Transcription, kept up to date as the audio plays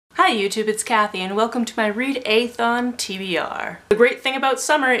Hi YouTube, it's Kathy and welcome to my Read-EH-Thon TBR. The great thing about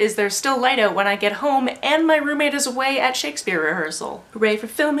summer is there's still light out when I get home and my roommate is away at Shakespeare rehearsal. Hooray for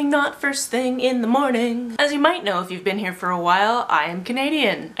filming not first thing in the morning. As you might know if you've been here for a while, I am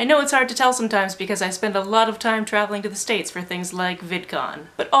Canadian. I know it's hard to tell sometimes because I spend a lot of time traveling to the States for things like VidCon.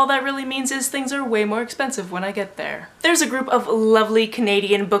 But all that really means is things are way more expensive when I get there. There's a group of lovely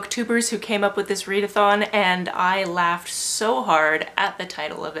Canadian booktubers who came up with this read-a-thon and I laughed so hard at the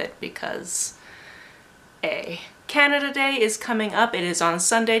title of it because Canada Day is coming up. It is on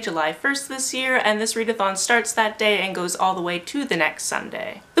Sunday, July 1st this year, and this read-a-thon starts that day and goes all the way to the next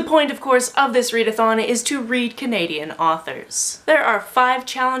Sunday. The point, of course, of this read-a-thon is to read Canadian authors. There are 5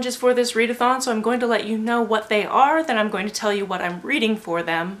 challenges for this read-a-thon, so I'm going to let you know what they are, then I'm going to tell you what I'm reading for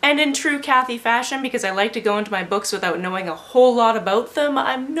them. And in true Kathy fashion, because I like to go into my books without knowing a whole lot about them,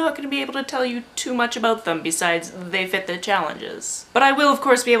 I'm not going to be able to tell you too much about them besides they fit the challenges. But I will, of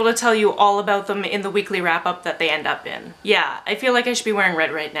course, be able to tell you all about them in the weekly wrap-up that they end up in. Yeah, I feel like I should be wearing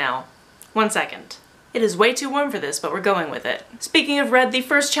red right now. 1 second. It is way too warm for this, but we're going with it. Speaking of red, the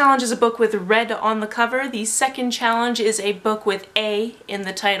first challenge is a book with red on the cover. The second challenge is a book with A in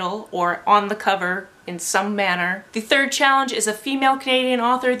the title, or on the cover in some manner. The third challenge is a female Canadian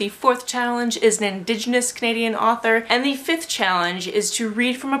author. The fourth challenge is an Indigenous Canadian author. And the fifth challenge is to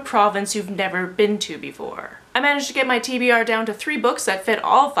read from a province you've never been to before. I managed to get my TBR down to 3 books that fit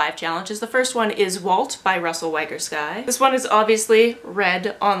all 5 challenges. The first one is Walt by Russell Weigersky. This one is obviously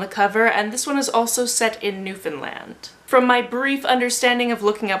red on the cover, and this one is also set in Newfoundland. From my brief understanding of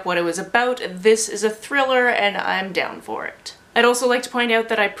looking up what it was about, this is a thriller and I'm down for it. I'd also like to point out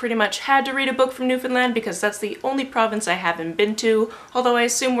that I pretty much had to read a book from Newfoundland because that's the only province I haven't been to, although I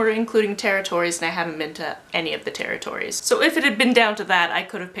assume we're including territories and I haven't been to any of the territories. So if it had been down to that, I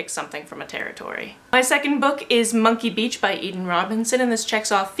could have picked something from a territory. My second book is Monkey Beach by Eden Robinson, and this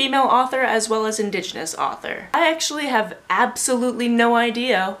checks off female author as well as Indigenous author. I actually have absolutely no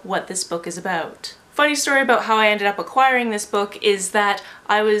idea what this book is about. Funny story about how I ended up acquiring this book is that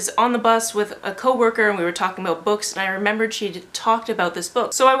I was on the bus with a coworker and we were talking about books, and I remembered she'd talked about this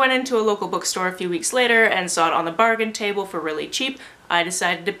book. So I went into a local bookstore a few weeks later and saw it on the bargain table for really cheap. I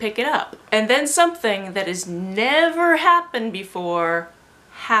decided to pick it up. And then something that has never happened before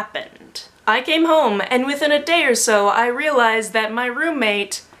happened. I came home and within a day or so I realized that my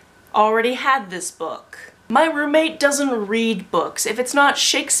roommate already had this book. My roommate doesn't read books. If it's not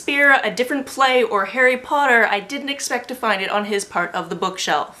Shakespeare, a different play, or Harry Potter, I didn't expect to find it on his part of the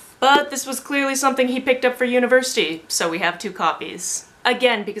bookshelf. But this was clearly something he picked up for university, so we have 2 copies.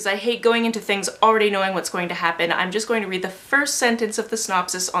 Again, because I hate going into things already knowing what's going to happen, I'm just going to read the first sentence of the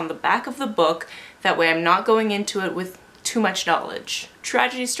synopsis on the back of the book. That way I'm not going into it with too much knowledge.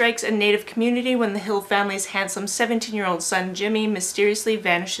 Tragedy strikes a native community when the Hill family's handsome 17-year-old son Jimmy mysteriously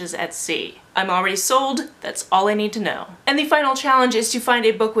vanishes at sea. I'm already sold, that's all I need to know. And the final challenge is to find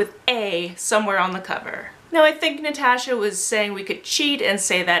a book with A somewhere on the cover. Now I think Natasha was saying we could cheat and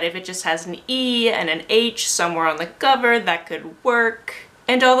say that if it just has an E and an H somewhere on the cover, that could work.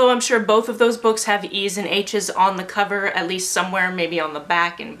 And although I'm sure both of those books have E's and H's on the cover, at least somewhere, maybe on the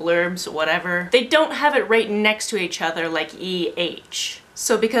back in blurbs, whatever, they don't have it right next to each other like E-H.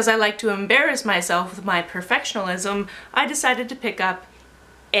 So because I like to embarrass myself with my perfectionism, I decided to pick up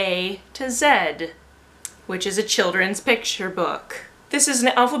A to Z, which is a children's picture book. This is an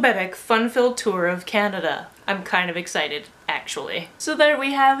alphabetic, fun-filled tour of Canada. I'm kind of excited, actually. So there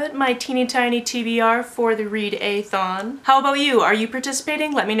we have it, my teeny tiny TBR for the Read-A-Thon. How about you? Are you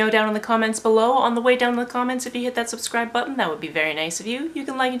participating? Let me know down in the comments below. On the way down in the comments, if you hit that subscribe button, that would be very nice of you. You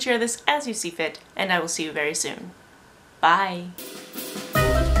can like and share this as you see fit, and I will see you very soon. Bye!